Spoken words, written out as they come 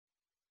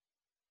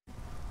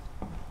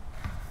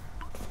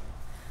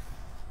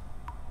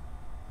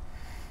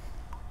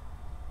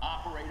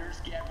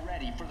Fighters, get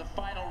ready for the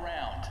final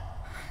round.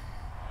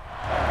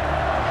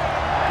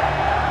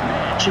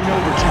 Match in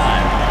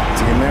overtime.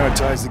 Team Mira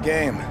ties the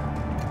game.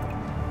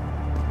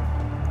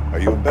 Are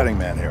you a betting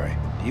man, Harry?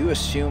 Do you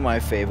assume I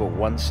favor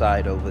one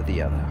side over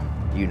the other?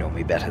 You know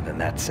me better than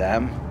that,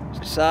 Sam.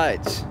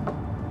 Besides,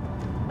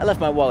 I left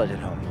my wallet at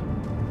home.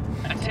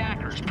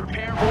 Attackers,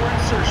 prepare for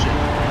insertion.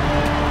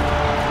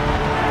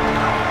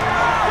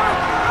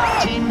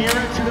 Team Mira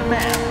to the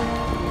map.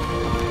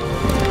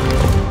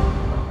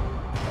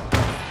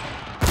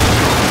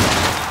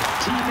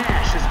 Team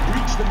Ash has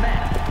breached the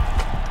map.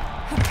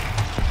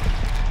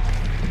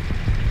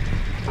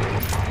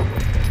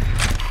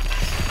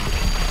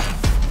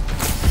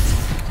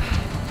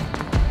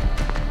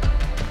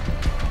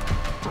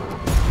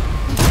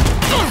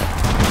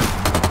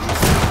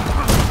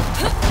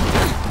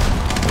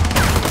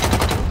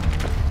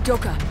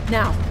 Doka,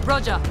 now.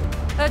 Roger.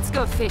 Let's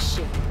go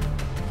fishing.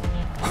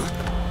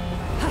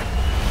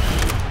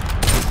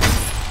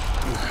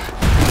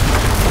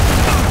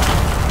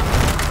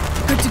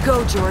 Good to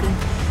go, Jordan.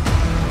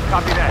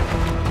 Copy that.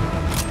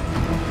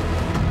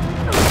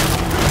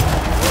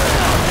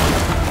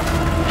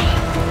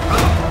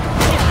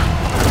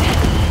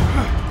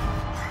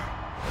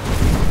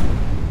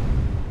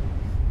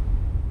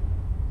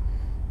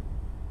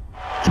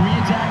 Three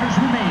attackers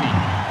remaining.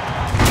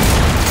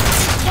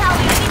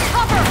 Callie, I need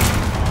cover!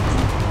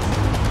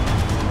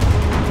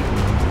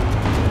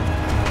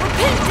 We're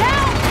pinned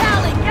down,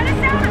 Callie! Get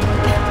us out of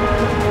here!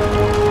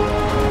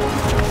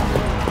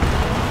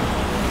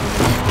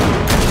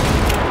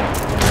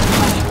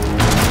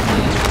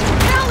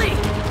 Callie!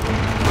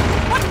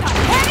 What the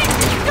heck is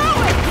he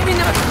doing? Giving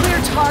them a clear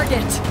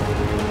target.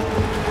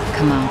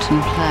 Come out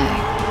and play.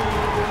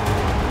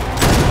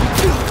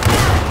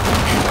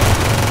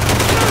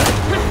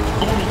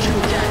 Only two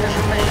attackers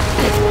remain.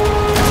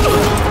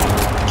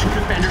 Two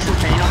defenders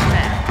remain on the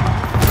map.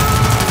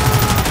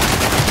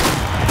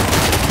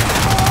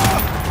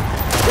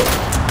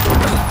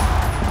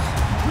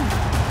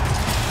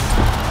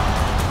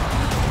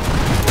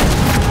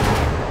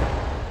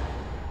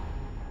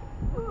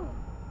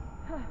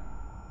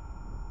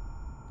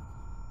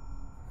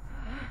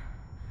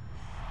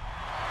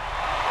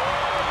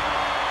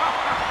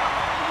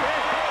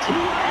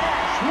 Team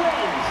Ash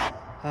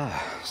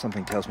wins.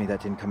 Something tells me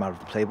that didn't come out of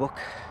the playbook.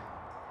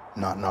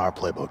 Not in our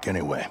playbook,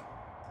 anyway.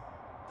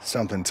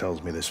 Something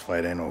tells me this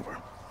fight ain't over.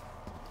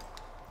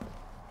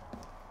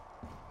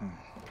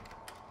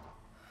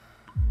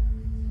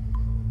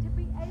 To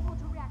be able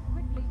to react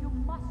quickly, you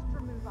must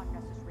remove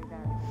unnecessary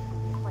variables from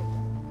the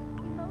equation.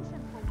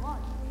 Emotion for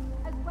one,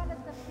 as well as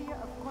the fear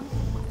of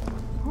consequence.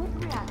 Good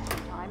reaction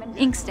time and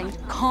Instinct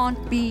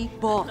can't be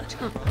bought.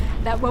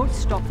 That won't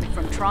stop me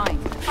from trying.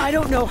 I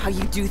don't know how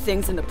you do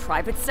things in the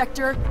private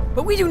sector,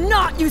 but we do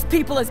not use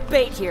people as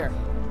bait here.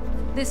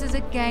 This is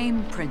a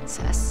game,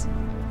 Princess.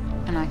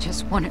 And I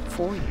just won it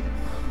for you.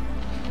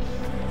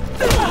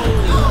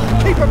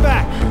 Keep her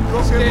back!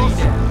 Steady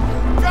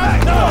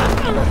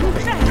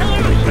now.